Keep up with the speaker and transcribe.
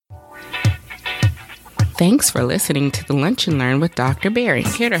Thanks for listening to the Lunch and Learn with Dr. Barry,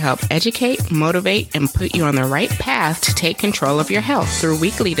 here to help educate, motivate, and put you on the right path to take control of your health through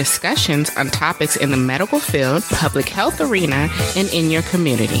weekly discussions on topics in the medical field, public health arena, and in your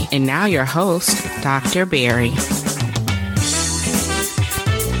community. And now your host, Dr. Barry.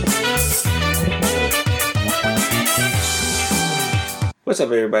 What's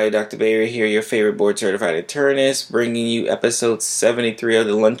up, everybody? Dr. Barry here, your favorite board-certified internist, bringing you episode 73 of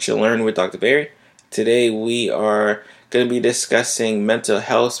the Lunch and Learn with Dr. Barry. Today, we are going to be discussing mental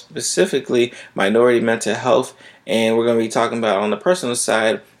health, specifically minority mental health, and we're going to be talking about, on the personal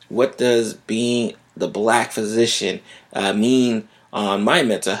side, what does being the black physician mean on my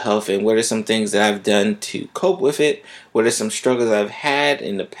mental health, and what are some things that I've done to cope with it, what are some struggles I've had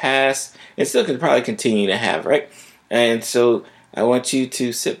in the past, and still can probably continue to have, right? And so I want you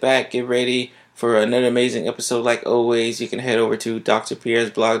to sit back, get ready for another amazing episode. Like always, you can head over to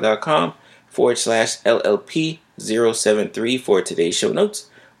drpierresblog.com/LLP073 for today's show notes,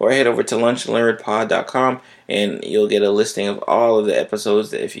 or head over to lunchandlearnpod.com and you'll get a listing of all of the episodes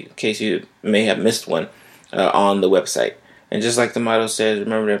that in case you may have missed one on the website. And just like the motto says,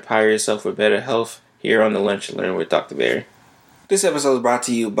 remember to empower yourself for better health here on the Lunch and Learn with Dr. Barry. This episode is brought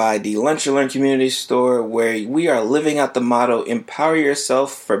to you by the Lunch and Learn Community Store, where we are living out the motto, empower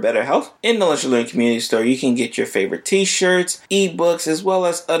yourself for better health. In the Lunch and Learn Community Store, you can get your favorite t-shirts, ebooks, as well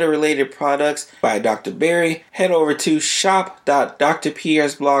as other related products by Dr. Barry. Head over to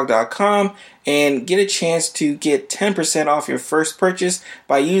shop.drpiersblog.com and get a chance to get 10% off your first purchase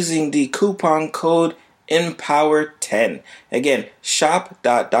by using the coupon code EMPOWER10. Again,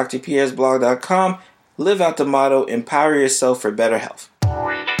 shop.drpiersblog.com. Live out the motto, empower yourself for better health. All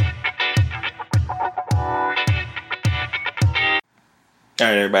right,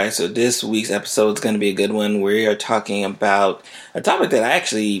 everybody. So this week's episode is going to be a good one. We are talking about a topic that I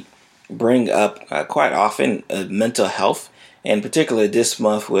actually bring up quite often, mental health. And particularly this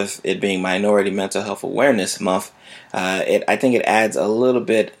month, with it being Minority Mental Health Awareness Month, I think it adds a little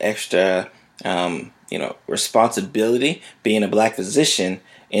bit extra, responsibility being a black physician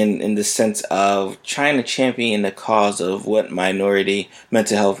in the sense of trying to champion the cause of what minority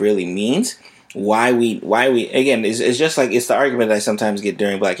mental health really means. Why we again, it's just like, it's the argument that I sometimes get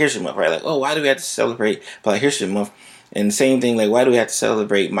during Black History Month, right? Like, oh, why do we have to celebrate Black History Month? And the same thing, like, why do we have to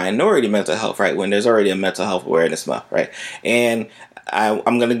celebrate minority mental health, right, when there's already a mental health awareness month, right? And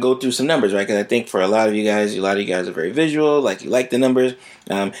I'm going to go through some numbers, right? Because I think for a lot of you guys are very visual, like you like the numbers,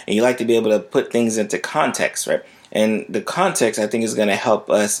 and you like to be able to put things into context, right? And the context, I think, is going to help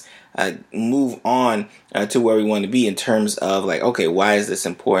us move on to where we want to be in terms of, like, okay, why is this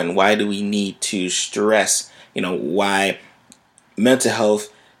important? Why do we need to stress, why mental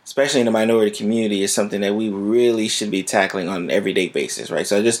health, especially in the minority community, is something that we really should be tackling on an everyday basis, right?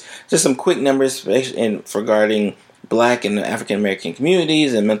 So just some quick numbers regarding Black and African American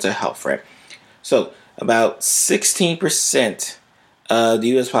communities and mental health, right? So about 16% of the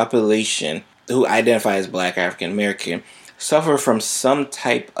U.S. population who identify as Black African American suffer from some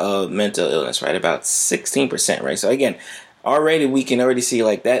type of mental illness, right? About 16%, right? So again, already we can already see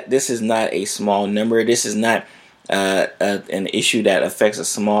like that. This is not a small number. This is not an issue that affects a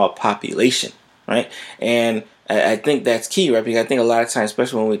small population, right? And I think that's key, right? Because I think a lot of times,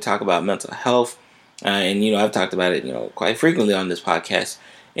 especially when we talk about mental health, and I've talked about it, quite frequently on this podcast.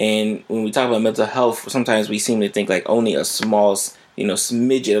 And when we talk about mental health, sometimes we seem to think like only a small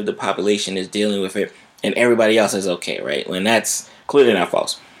smidget of the population is dealing with it and everybody else is okay, right? When that's clearly not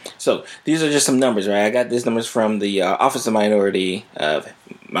false. So these are just some numbers, right? I got these numbers from the Office of Minority Health.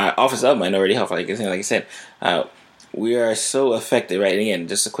 Like I said, we are so affected, right? And again,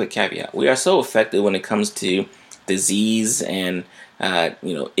 just a quick caveat. We are so affected when it comes to disease and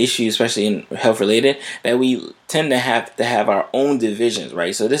issues, especially in health related, that we tend to have our own divisions,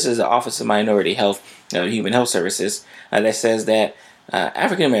 right? So this is the Office of Minority Health, Human Health Services, that says that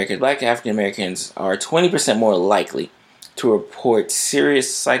African Americans, Black African Americans, are 20% more likely to report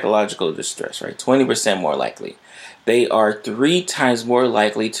serious psychological distress, right? 20% more likely. They are 3 times more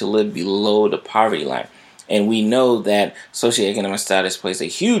likely to live below the poverty line. And we know that socioeconomic status plays a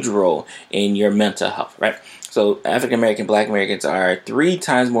huge role in your mental health, right? So African American, Black Americans are 3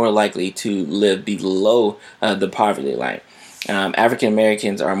 times more likely to live below the poverty line. African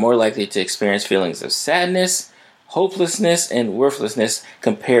Americans are more likely to experience feelings of sadness, hopelessness, and worthlessness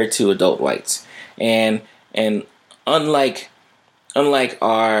compared to adult whites. And unlike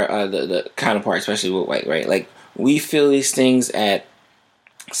our the counterpart, especially with white, right? Like, we feel these things at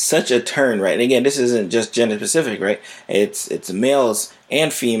such a turn, right? And again, this isn't just gender specific, right? It's males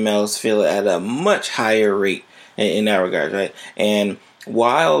and females feel it at a much higher rate in that regard, right? And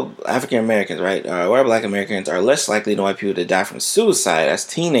while African Americans, right, while Black Americans are less likely than white people to die from suicide as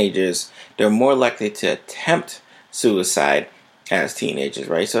teenagers, they're more likely to attempt suicide as teenagers,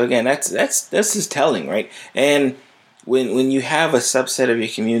 right? So again, that's just telling, right? And when you have a subset of your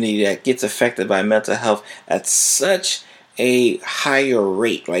community that gets affected by mental health at such a higher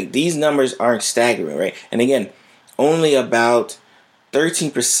rate, like these numbers aren't staggering, right? And again, only about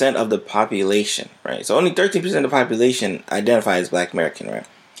 13% of the population, right? So only 13% of the population identify as Black American, right?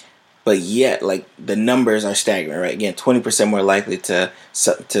 But yet, like, the numbers are staggering, right? Again, 20% more likely to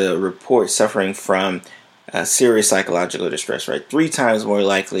report suffering from serious psychological distress, right? 3 times more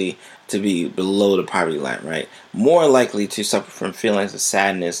likely to be below the poverty line, right? More likely to suffer from feelings of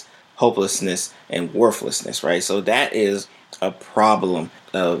sadness, hopelessness, and worthlessness, right? So that is a problem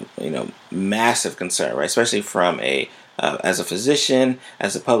of, massive concern, right? Especially from as a physician,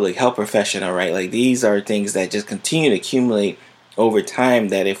 as a public health professional, right? Like, these are things that just continue to accumulate over time,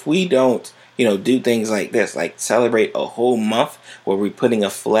 that if we don't, do things like this, like celebrate a whole month where we're putting a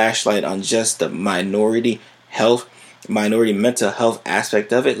flashlight on just the minority mental health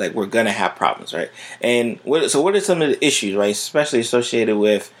aspect of it, like, we're going to have problems, right? And what are some of the issues, right, especially associated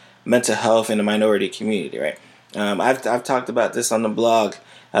with mental health in the minority community, right? I've talked about this on the blog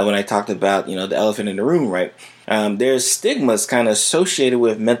when I talked about, the elephant in the room, right? There's stigmas kind of associated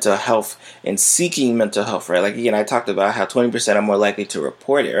with mental health and seeking mental health, right? Like, again, I talked about how 20% are more likely to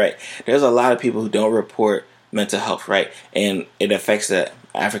report it, right? There's a lot of people who don't report mental health, right? And it affects the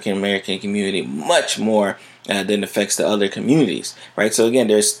African American community much more than it affects the other communities, right? So again,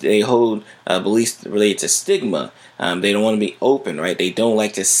 they hold beliefs related to stigma. They don't want to be open, right? They don't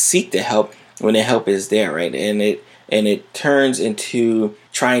like to seek the help when the help is there, right? And it turns into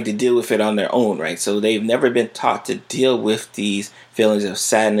trying to deal with it on their own, right? So they've never been taught to deal with these feelings of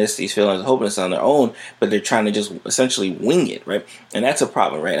sadness, these feelings of hopelessness on their own, but they're trying to just essentially wing it, right? And that's a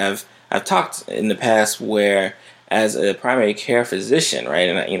problem, right? I've talked in the past where, as a primary care physician, right,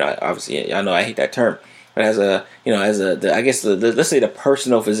 and obviously I know I hate that term, but let's say the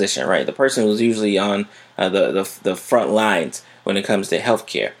personal physician, right, the person who's usually on the front lines when it comes to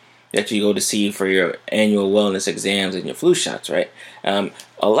healthcare, that you go to see for your annual wellness exams and your flu shots, right?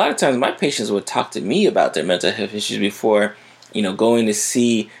 A lot of times my patients would talk to me about their mental health issues before, going to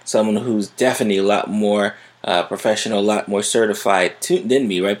see someone who's definitely a lot more professional, a lot more certified than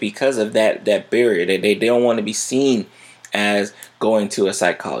me, right? Because of that barrier. They don't want to be seen as going to a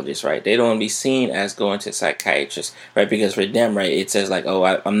psychologist, right? They don't want to be seen as going to a psychiatrist, right? Because for them, right, it says like, oh,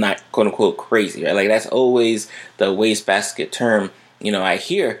 I'm not quote unquote crazy, right? Like, that's always the wastebasket term I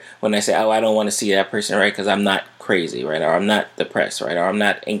hear when I say, oh, I don't want to see that person, right, because I'm not crazy, right, or I'm not depressed, right, or I'm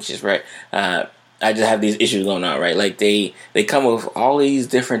not anxious, right, I just have these issues going on, right, like they come with all these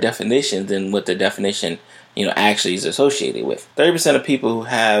different definitions than what the definition, actually is associated with. 30% of people who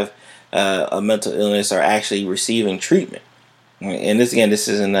have a mental illness are actually receiving treatment, right? And this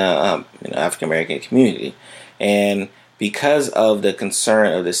is in the African American community, and because of the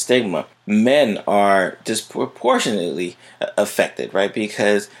concern of the stigma, men are disproportionately affected, right?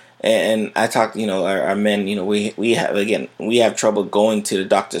 Because, and I talked, our men, we have trouble going to the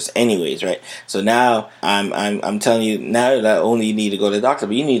doctors anyways, right? So now I'm telling you now, not only you need to go to the doctor,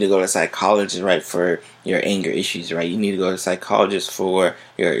 but you need to go to a psychologist, right, for your anger issues, right? You need to go to a psychologist for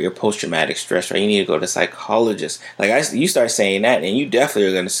your post-traumatic stress, right? You need to go to a psychologist. Like, you start saying that, and you definitely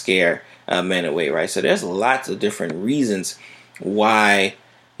are going to scare men away, right? So there's lots of different reasons why,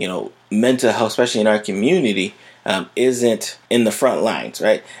 mental health, especially in our community, isn't in the front lines,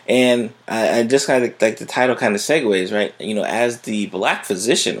 right? And I just kind of like the title kind of segues, right? As the Black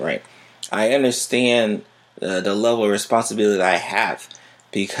physician, right, I understand the level of responsibility that I have,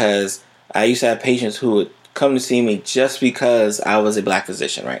 because I used to have patients who would come to see me just because I was a Black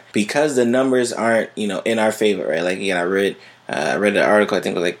physician, right? Because the numbers aren't, in our favor, right? Like, again, I read an article, I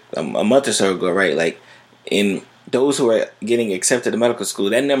think it was like a month or so ago, right? Like, in those who are getting accepted to medical school,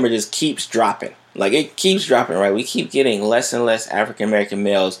 that number just keeps dropping. Like, it keeps dropping, right? We keep getting less and less African American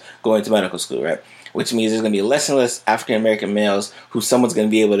males going to medical school, right? Which means there's going to be less and less African American males who someone's going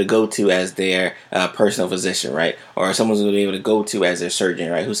to be able to go to as their personal physician, right? Or someone's going to be able to go to as their surgeon,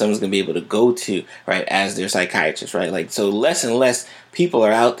 right? Who someone's going to be able to go to, right, as their psychiatrist, right? Like, so less and less people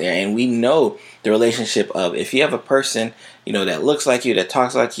are out there, and we know the relationship of, if you have a person, that looks like you, that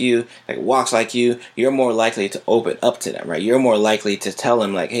talks like you, that walks like you, you're more likely to open up to them, right? You're more likely to tell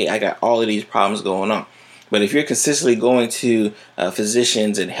them, like, hey, I got all of these problems going on. But if you're consistently going to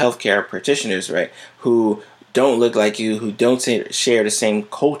physicians and healthcare practitioners, right, who don't look like you, who don't share the same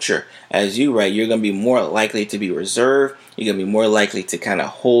culture as you, right, you're going to be more likely to be reserved. You're going to be more likely to kind of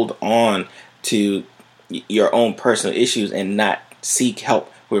hold on to your own personal issues and not seek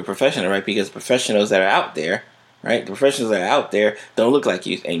help with a professional, right? Because professionals that are out there, right? The professionals that are out there don't look like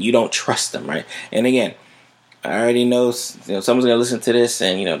you, and you don't trust them, right? And again, I already know, someone's gonna listen to this,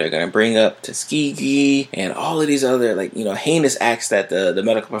 and they're gonna bring up Tuskegee and all of these other heinous acts that the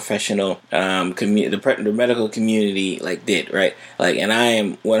medical professional the medical community did, right? And I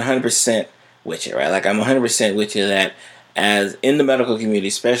am 100% with you, right? I'm 100% with you that as in the medical community,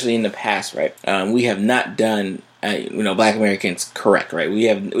 especially in the past, right, we have not done Black Americans correct, right?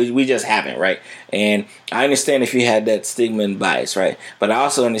 We just haven't, right? And I understand if you had that stigma and bias, right? But I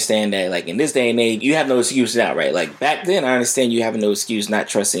also understand that in this day and age, you have no excuse now, right? Back then, I understand you have no excuse not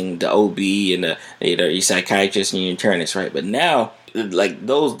trusting the OB and your psychiatrist and your internist, right? But now,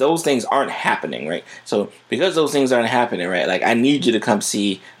 those things aren't happening, right? So because those things aren't happening, right? I need you to come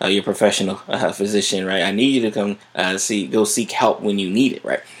see your professional physician, right? I need you to come go seek help when you need it,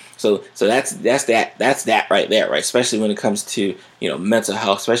 right? So that's that right there, right? Especially when it comes to mental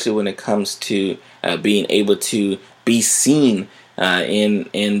health, especially when it comes to being able to be seen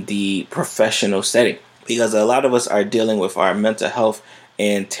in the professional setting, because a lot of us are dealing with our mental health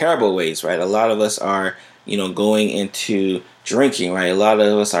in terrible ways, right? A lot of us are going into drinking, right? A lot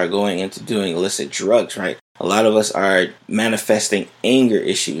of us are going into doing illicit drugs, right? A lot of us are manifesting anger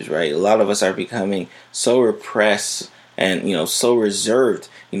issues, right? A lot of us are becoming so repressed and so reserved,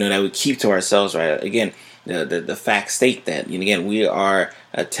 that we keep to ourselves, right? Again, the facts state that, again, we are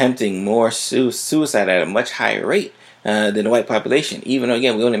attempting more suicide at a much higher rate than the white population, even though,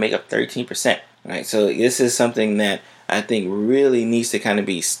 again, we only make up 13%, right? So this is something that I think really needs to kind of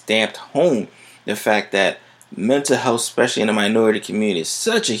be stamped home, the fact that mental health, especially in the minority community, is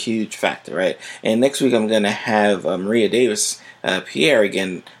such a huge factor, right? And next week I'm going to have Maria Davis Pierre,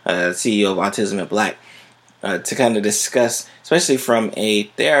 again, CEO of Autism at Black, to kind of discuss, especially from a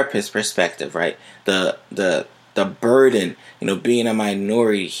therapist perspective, right? The burden, being a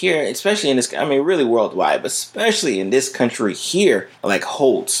minority here, especially in this, really worldwide, but especially in this country here,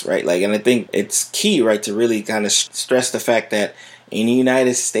 holds, right? And I think it's key, right, to really kind of stress the fact that in the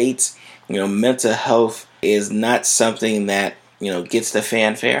United States, mental health is not something that, gets the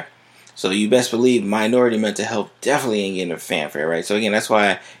fanfare. So you best believe minority mental health definitely ain't getting a fanfare, right? So again, that's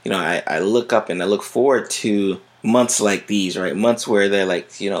why, I look up and I look forward to months like these, right? Months where they're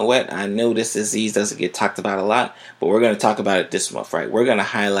what? I know this disease doesn't get talked about a lot, but we're going to talk about it this month, right? We're going to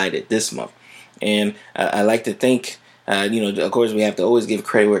highlight it this month. And I like to think, of course, we have to always give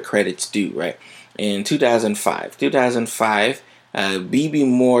credit where credit's due, right? In 2005, B.B.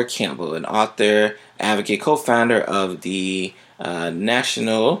 Moore Campbell, an author, advocate, co-founder of the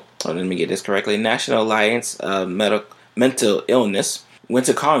National Alliance of Mental Illness, went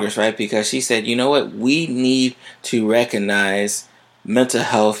to Congress, right? Because she said, we need to recognize mental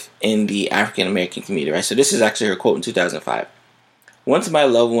health in the African American community, right? So this is actually her quote in 2005. Once my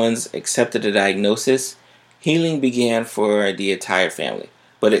loved ones accepted the diagnosis, healing began for the entire family.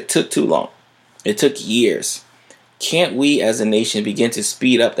 But it took too long. It took years. Can't we as a nation begin to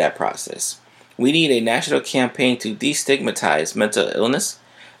speed up that process? We need a national campaign to destigmatize mental illness,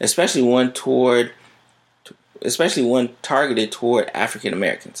 especially one targeted toward African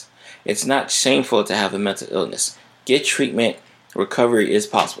Americans. It's not shameful to have a mental illness. Get treatment. Recovery is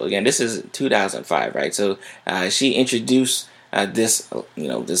possible. Again, this is 2005, right? So she introduced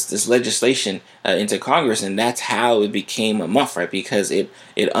this legislation into Congress, and that's how it became a month, right? Because it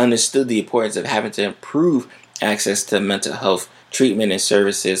understood the importance of having to improve access to mental health treatment and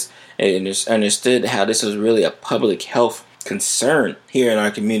services, and understood how this was really a public health concern here in our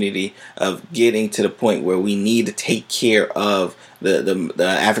community, of getting to the point where we need to take care of the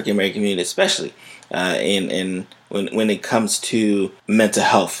African American community, especially when it comes to mental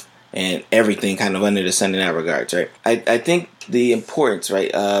health and everything kind of under the sun in that regards, right? I think the importance,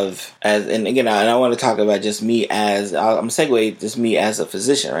 right, and I want to talk about just me as, I'm segue just me as a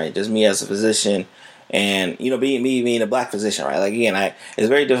physician, right? Just me as a physician, and being a black physician, right? It's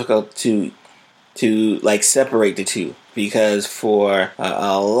very difficult to separate the two, because for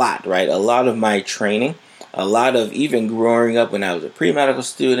a lot of my training, a lot of even growing up when I was a pre-medical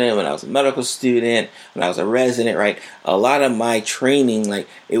student, when I was a medical student, when I was a resident, right? A lot of my training,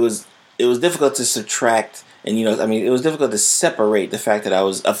 it was difficult to subtract, and it was difficult to separate the fact that I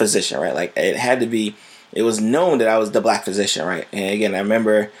was a physician, right? It was known that I was the black physician, right? And again, I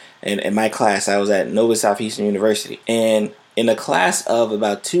remember in my class, I was at Nova Southeastern University, and in a class of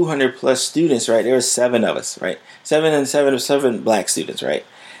about 200 plus students, right, there were 7 of us, right? 7 black students, right?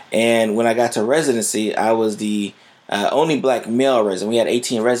 And when I got to residency, I was the only black male resident. We had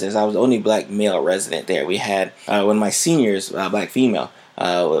 18 residents. I was the only black male resident there. We had one of my seniors, black female,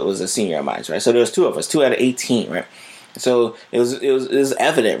 was a senior of mine, right? So there was 2 of us, 2 out of 18, right? So it was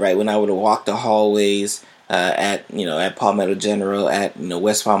evident, right, when I would walk the hallways at Palmetto General, at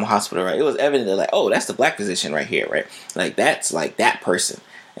West Palm Hospital, right? It was evident that, like, oh, that's the black physician right here, right? Like, that's like that person.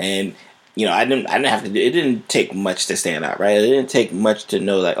 And I didn't have to do it. Didn't take much to stand out, right? It didn't take much to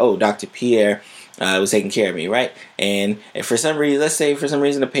know, like, oh, Dr. Pierre was taking care of me, right? And if for some reason, let's say for some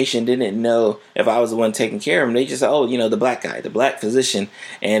reason the patient didn't know if I was the one taking care of him, they just said, oh, the black guy, the black physician,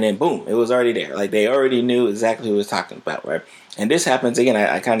 and then boom, it was already there. Like, they already knew exactly who was talking about, right? And this happens again.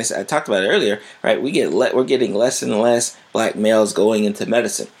 I talked about it earlier, right? We're getting less and less black males going into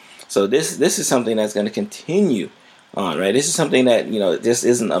medicine. So this is something that's going to continue on, right? This is something that this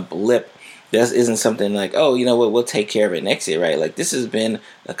isn't a blip. This isn't something like, oh, we'll take care of it next year, right? Like, this has been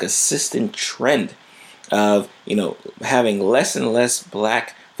a consistent trend of, having less and less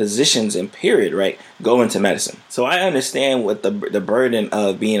black physicians in period, right, go into medicine. So I understand what the burden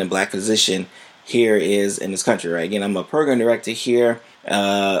of being a black physician here is in this country, right? Again, I'm a program director here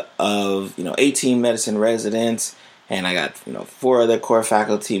of 18 medicine residents, and I got 4 other core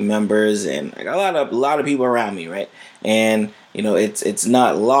faculty members, and I got a lot of people around me, right? And it's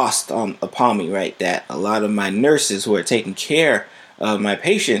not lost upon me, right, that a lot of my nurses who are taking care of my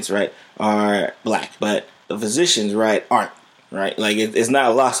patients, right, are black, but the physicians, right, aren't, right? Like, it's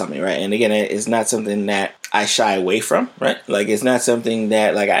not lost on me, right? And again, it's not something that I shy away from, right? Like, it's not something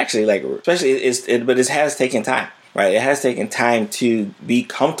that, like, I actually, like, especially but it has taken time. Right, it has taken time to be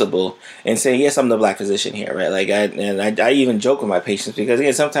comfortable and saying, yes, I'm the black physician here, right? Like, I even joke with my patients because,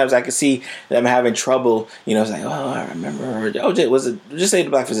 again, sometimes I can see them having trouble. It's like, oh, I remember, just say the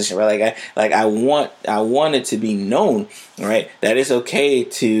black physician, right? I want it to be known, right, that it's okay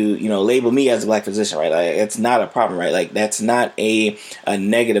to label me as a black physician, right? Like, it's not a problem, right? Like, that's not a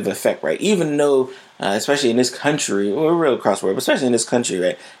negative effect, right? Even though. Especially in this country, or real across the world, but especially in this country,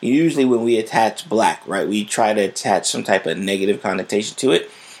 right? Usually when we attach black, right, we try to attach some type of negative connotation to it.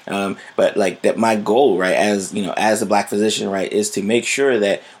 But like that, my goal, right, as a black physician, right, is to make sure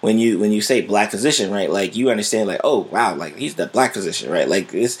that when you say black physician, right, like you understand, like, oh wow, like he's the black physician, right? Like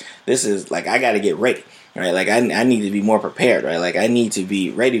this is like I got to get ready. Right, like I need to be more prepared, right? Like I need to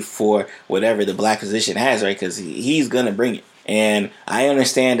be ready for whatever the black physician has, right? Because he's gonna bring it. And I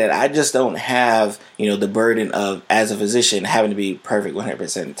understand that I just don't have, the burden of, as a physician, having to be perfect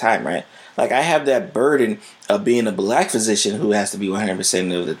 100% of the time, right? Like, I have that burden of being a black physician who has to be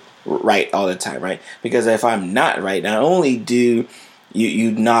 100% of the right all the time, right? Because if I'm not right, not only do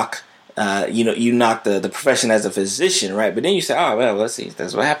you knock, you knock the profession as a physician, right? But then you say, oh, well, let's see,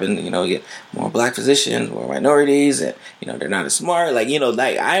 that's what happened. You get more black physicians, more minorities, and, they're not as smart. Like,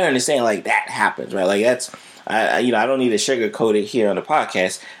 like, I understand, like, that happens, right? Like, that's... I don't need to sugarcoat it here on the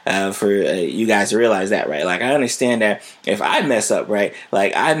podcast for you guys to realize that, right? Like, I understand that if I mess up, right,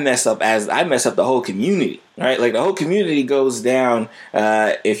 like I mess up the whole community, right? Like the whole community goes down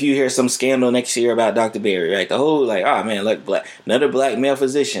if you hear some scandal next year about Dr. Berry, right? The whole, like, oh man, look, another black male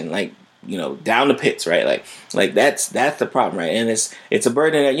physician, like, down the pits, right? Like that's the problem, right? And it's a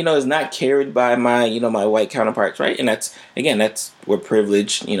burden that, is not carried by my, my white counterparts, right? And that's where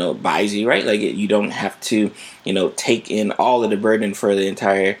privilege, buys you, right? Like you don't have to, take in all of the burden for the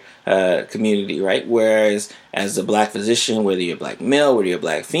entire community, right? Whereas as a black physician, whether you're a black male, whether you're a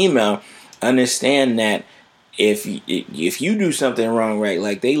black female, understand that if you do something wrong, right,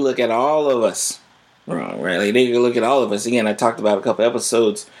 like they look at all of us wrong, right? Like they look at all of us. Again, I talked about a couple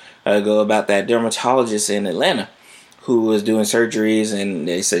episodes ago about that dermatologist in Atlanta who was doing surgeries, and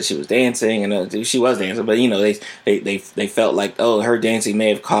they said she was dancing, and she was dancing, but they felt like, oh, her dancing may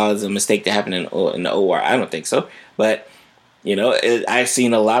have caused a mistake to happen in the OR. I don't think so, but I've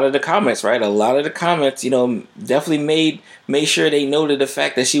seen a lot of the comments, right? A lot of the comments, definitely made sure they noted the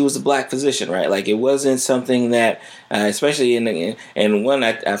fact that she was a black physician, right? Like it wasn't something that, especially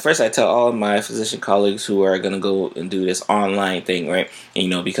at first I tell all of my physician colleagues who are going to go and do this online thing, right?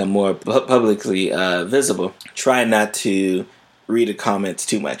 And, become more publicly visible. Try not to read the comments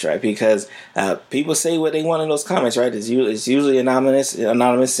too much, right? Because people say what they want in those comments, right? It's usually anonymous,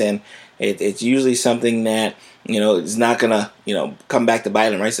 and it's usually something that it's not gonna come back to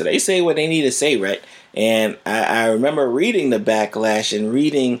bite them, right? So they say what they need to say, right? And I remember reading the backlash and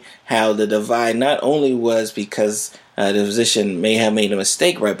reading how the divide not only was because the physician may have made a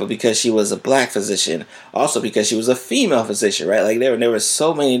mistake, right, but because she was a black physician, also because she was a female physician, right? Like there were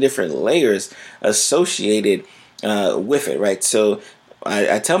so many different layers associated with it, right? So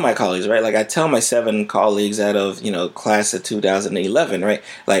I tell my colleagues, right? Like I tell my 7 colleagues out of class of 2011, right?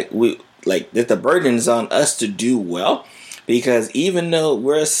 That the burden's on us to do well, because even though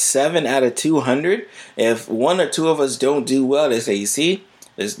we're 7 out of 200, if 1 or 2 of us don't do well, they say, you see,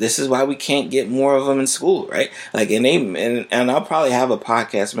 This is why we can't get more of them in school, right? Like, and I'll probably have a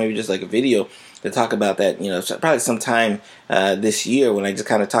podcast, maybe just like a video to talk about that, probably sometime this year, when I just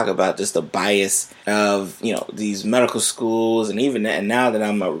kind of talk about just the bias of, these medical schools, and even that, and now that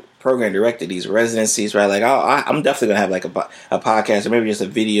I'm a program director, these residencies, right? Like, I'm definitely gonna have like a podcast, or maybe just a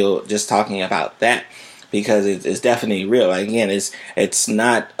video just talking about that, because it's definitely real. Like, again, it's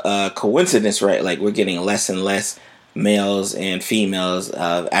not a coincidence, right? Like, we're getting less and less males and females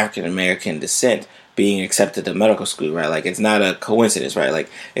of African American descent being accepted to medical school, right? Like, it's not a coincidence, right?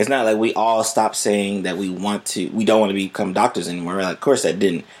 Like, it's not like we all stop saying that we don't want to become doctors anymore, right? Like, of course that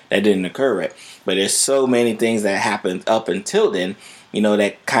didn't occur, right? But there's so many things that happened up until then,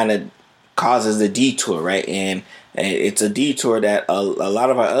 that kind of causes the detour, right? And it's a detour that a lot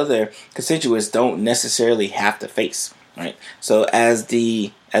of our other constituents don't necessarily have to face, right? So as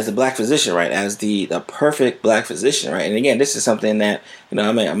the black physician, right, as the perfect black physician, right, and again, this is something that,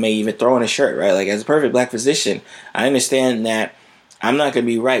 I may even throw in a shirt, right? Like, as a perfect black physician, I understand that I'm not going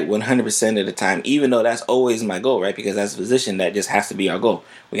to be right 100% of the time, even though that's always my goal, right? Because as a physician, that just has to be our goal.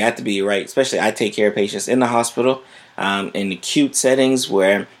 We have to be right, especially I take care of patients in the hospital, in acute settings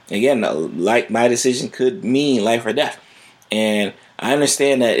where, again, like, my decision could mean life or death. And I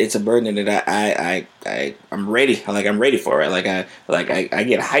understand that it's a burden that I'm ready. Like, I'm ready for it. Like I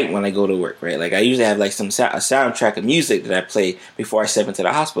get hyped when I go to work, right? Like, I usually have like a soundtrack of music that I play before I step into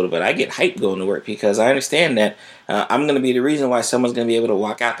the hospital. But I get hyped going to work because I understand that I'm going to be the reason why someone's going to be able to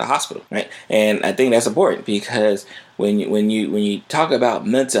walk out the hospital, right? And I think that's important, because when you talk about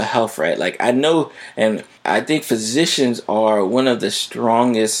mental health, right? Like, I know, and I think physicians are one of the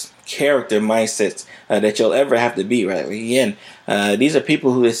strongest character mindsets that you'll ever have to be, right? Again, these are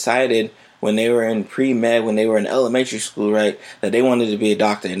people who decided when they were in pre-med, when they were in elementary school, right, that they wanted to be a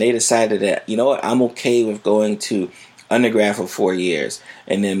doctor, and they decided that, I'm okay with going to undergrad for 4 years,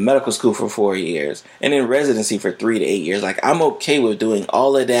 and then medical school for 4 years, and then residency for 3 to 8 years. Like, I'm okay with doing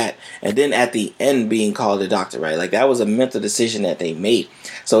all of that, and then at the end being called a doctor, right? Like, that was a mental decision that they made.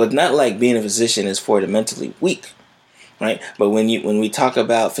 So it's not like being a physician is for the mentally weak, right? But when we talk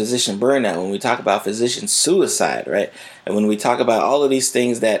about physician burnout, when we talk about physician suicide, right, and when we talk about all of these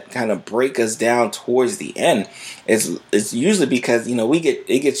things that kind of break us down towards the end, it's usually because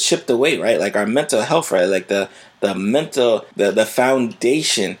it gets chipped away, right? Like, our mental health, right? Like the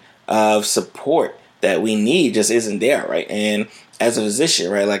foundation of support that we need just isn't there, right? And as a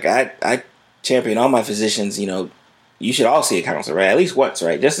physician, right, like, I champion all my physicians, you should all see a counselor, right? At least once,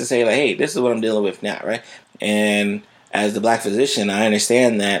 right? Just to say, like, hey, this is what I'm dealing with now, right? And as the black physician, I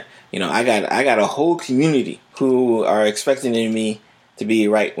understand that, I got a whole community who are expecting me to be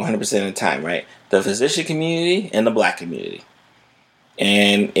right 100% of the time, right? The physician community and the black community.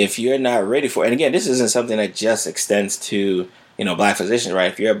 And if you're not ready for it, and again, this isn't something that just extends to, black physicians,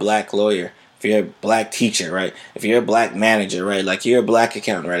 right? If you're a black lawyer, if you're a black teacher, right? If you're a black manager, right? Like, you're a black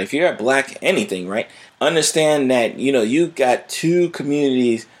accountant, right? If you're a black anything, right? Understand that, you got two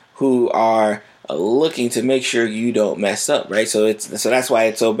communities who are looking to make sure you don't mess up, right? So that's why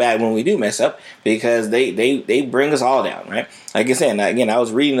it's so bad when we do mess up, because they bring us all down, right? Like I said, again, I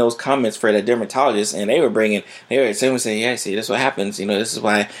was reading those comments for the dermatologist, and someone saying, yeah, see, this is what happens, this is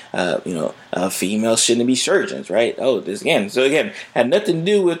why females shouldn't be surgeons, right? Had nothing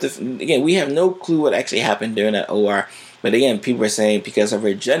to do with we have no clue what actually happened during that OR. But again, people are saying because of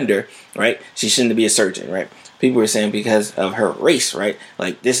her gender, right, she shouldn't be a surgeon, right? People are saying because of her race, right?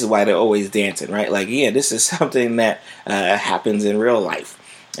 Like, this is why they're always dancing, right? Like, yeah, this is something that happens in real life.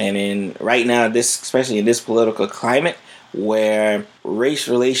 And right now, especially in this political climate, where race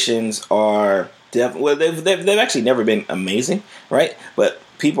relations are they've actually never been amazing, right? But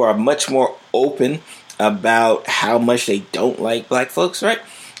people are much more open about how much they don't like black folks, right?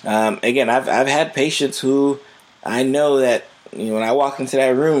 Again, I've had patients who I know that, when I walked into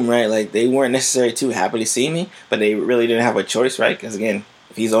that room, right, like, they weren't necessarily too happy to see me, but they really didn't have a choice, right? Because, again,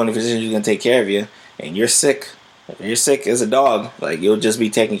 if he's the only physician who's going to take care of you, and you're sick, if you're sick as a dog, like, you'll just be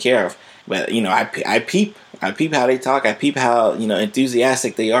taken care of. But, I peep how they talk. I peep how,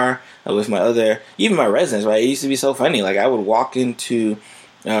 enthusiastic they are with even my residents, right? It used to be so funny. Like, I would walk into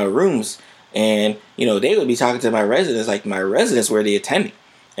rooms, and, they would be talking to my residents like my residents were the attending.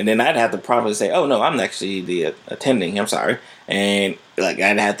 And then I'd have to promptly say, oh, no, I'm actually the attending. I'm sorry. And, like,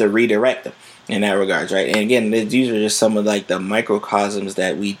 I'd have to redirect them in that regards, right? And, again, these are just some of, like, the microcosms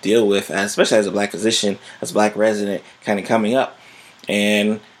that we deal with, especially as a black physician, as a black resident, kind of coming up.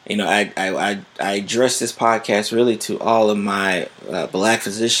 And, I address this podcast really to all of my black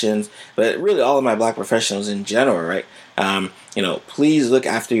physicians, but really all of my black professionals in general, right? Please look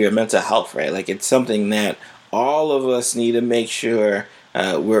after your mental health, right? Like, it's something that all of us need to make sure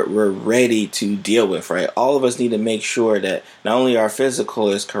we're ready to deal with, right? All of us need to make sure that not only our physical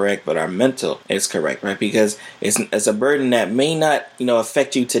is correct, but our mental is correct, right? Because it's a burden that may not,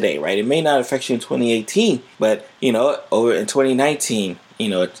 affect you today, right? It may not affect you in 2018, but, over in 2019,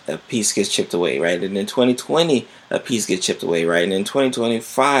 a piece gets chipped away, right? And in 2020, a piece gets chipped away, right? And in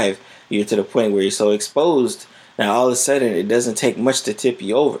 2025, you're to the point where you're so exposed. Now, all of a sudden, it doesn't take much to tip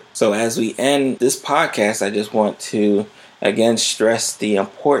you over. So as we end this podcast, I just want to again stress the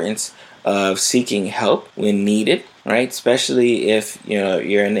importance of seeking help when needed, right? Especially if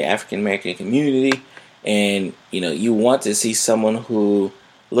you're in the African American community and you want to see someone who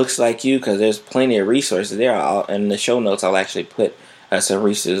looks like you, because there's plenty of resources there. In the show notes, I'll actually put some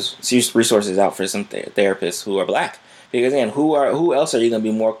resources out for some therapists who are black. Because again, who else are you going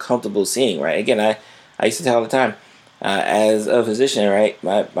to be more comfortable seeing, right? Again, I used to tell all the time, as a physician, right,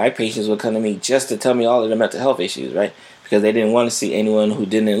 my patients would come to me just to tell me all of their mental health issues, right? Because they didn't want to see anyone who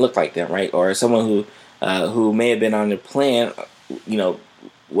didn't look like them, right? Or someone who may have been on the plan,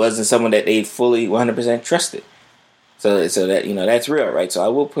 wasn't someone that they fully 100% trusted. So that, that's real, right? So I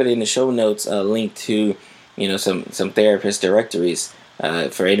will put in the show notes a link to, some therapist directories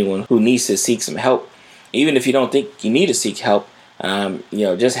for anyone who needs to seek some help. Even if you don't think you need to seek help,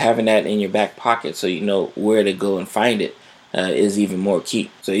 just having that in your back pocket so you know where to go and find it is even more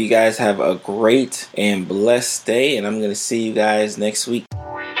key. So you guys have a great and blessed day, and I'm going to see you guys next week.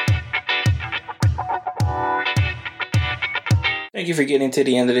 Thank you for getting to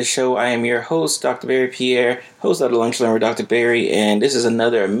the end of the show. I am your host, Dr. Barry Pierre, host of the Lunch Learn with Dr. Barry, and this is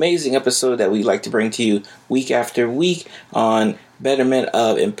another amazing episode that we like to bring to you week after week on betterment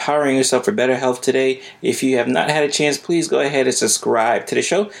of empowering yourself for better health today. If you have not had a chance, please go ahead and subscribe to the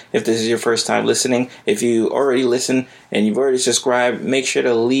show if this is your first time listening. If you already listen and you've already subscribed, make sure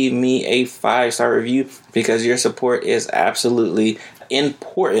to leave me a 5-star review, because your support is absolutely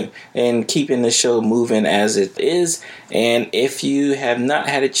important in keeping the show moving as it is. And if you have not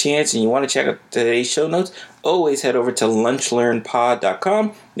had a chance and you want to check out today's show notes, always head over to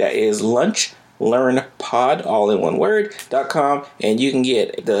lunchlearnpod.com. That is lunchlearnpod, all in one word.com, and you can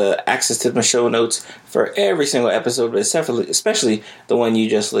get the access to my show notes for every single episode, but especially the one you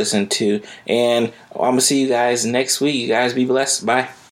just listened to. And I'm gonna see you guys next week. You guys be blessed. Bye.